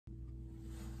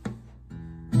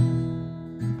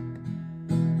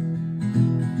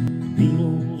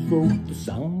wrote the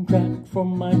soundtrack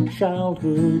from my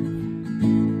childhood.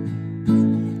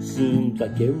 Seems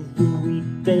like every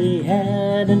week they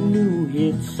had a new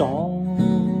hit song.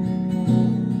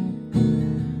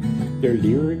 Their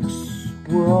lyrics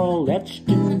were all etched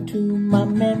into my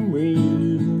memory.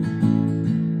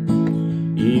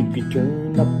 If you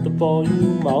turn up the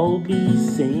volume, I'll be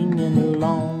singing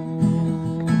along.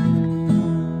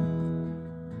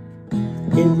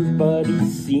 Everybody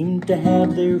seemed to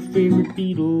have their favorite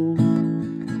Beatle.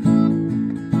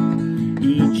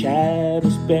 Each had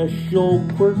a special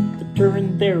quirk that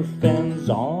turned their fans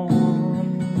on.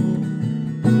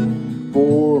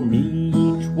 For me,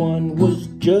 each one was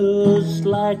just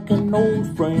like an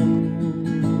old friend.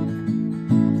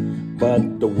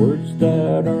 But the words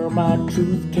that are my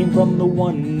truth came from the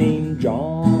one named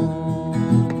John.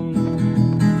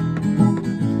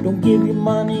 Don't give your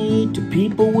money to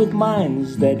people with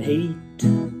minds that hate.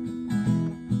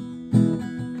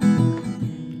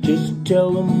 Just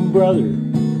tell them, brother,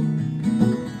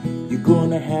 you're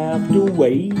gonna have to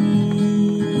wait.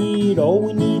 All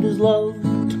we need is love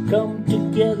to come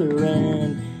together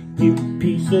and give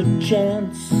peace a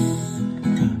chance.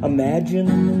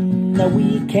 Imagine that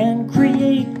we can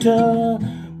create a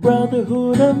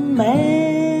brotherhood of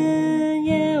man.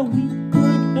 Yeah, we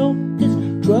could help this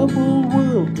troubled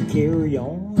world to carry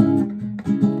on.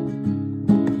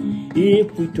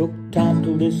 If we took time to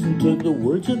listen to the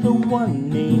words of the one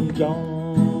named John.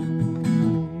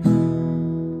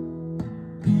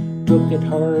 Took it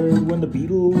hard when the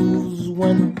Beatles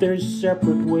went their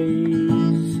separate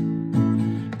ways.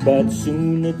 But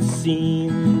soon it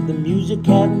seemed the music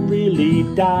hadn't really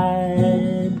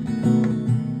died.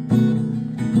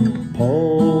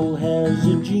 Paul has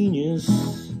a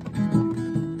genius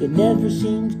that never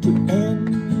seems to end,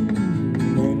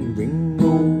 and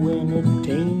Ringo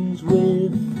entertains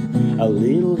with a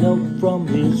little help from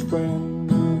his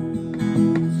friends.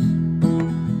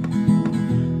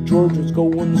 George was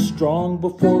going strong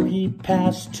before he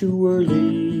passed too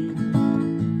early.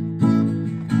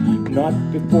 Not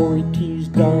before he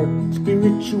teased our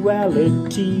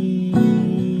spirituality.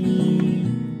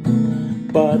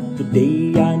 But the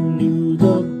day I knew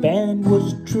the band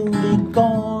was truly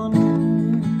gone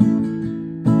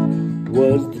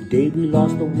was the day we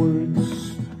lost the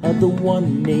words of the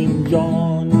one named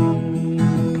John.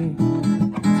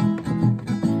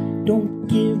 Don't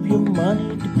give your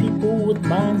money to people with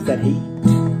minds that hate.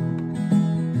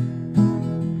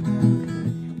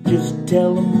 Just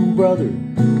tell them, brother,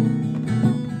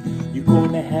 you're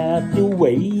gonna have to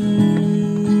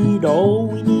wait. All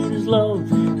we need is love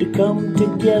to come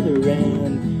together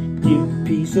and give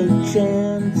peace a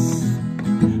chance.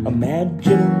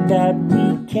 Imagine that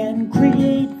we can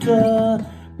create a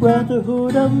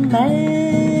brotherhood of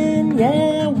man.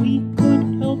 Yeah, we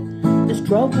could help this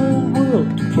troubled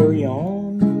world to carry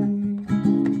on.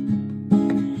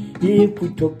 If we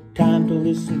took time to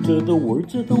listen to the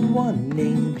words of the one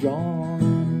named John.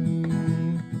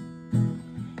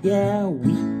 Yeah,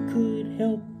 we could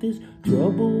help this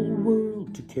troubled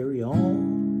world to carry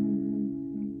on.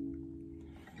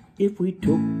 If we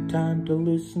took time to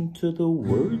listen to the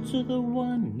words of the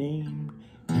one named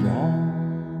John.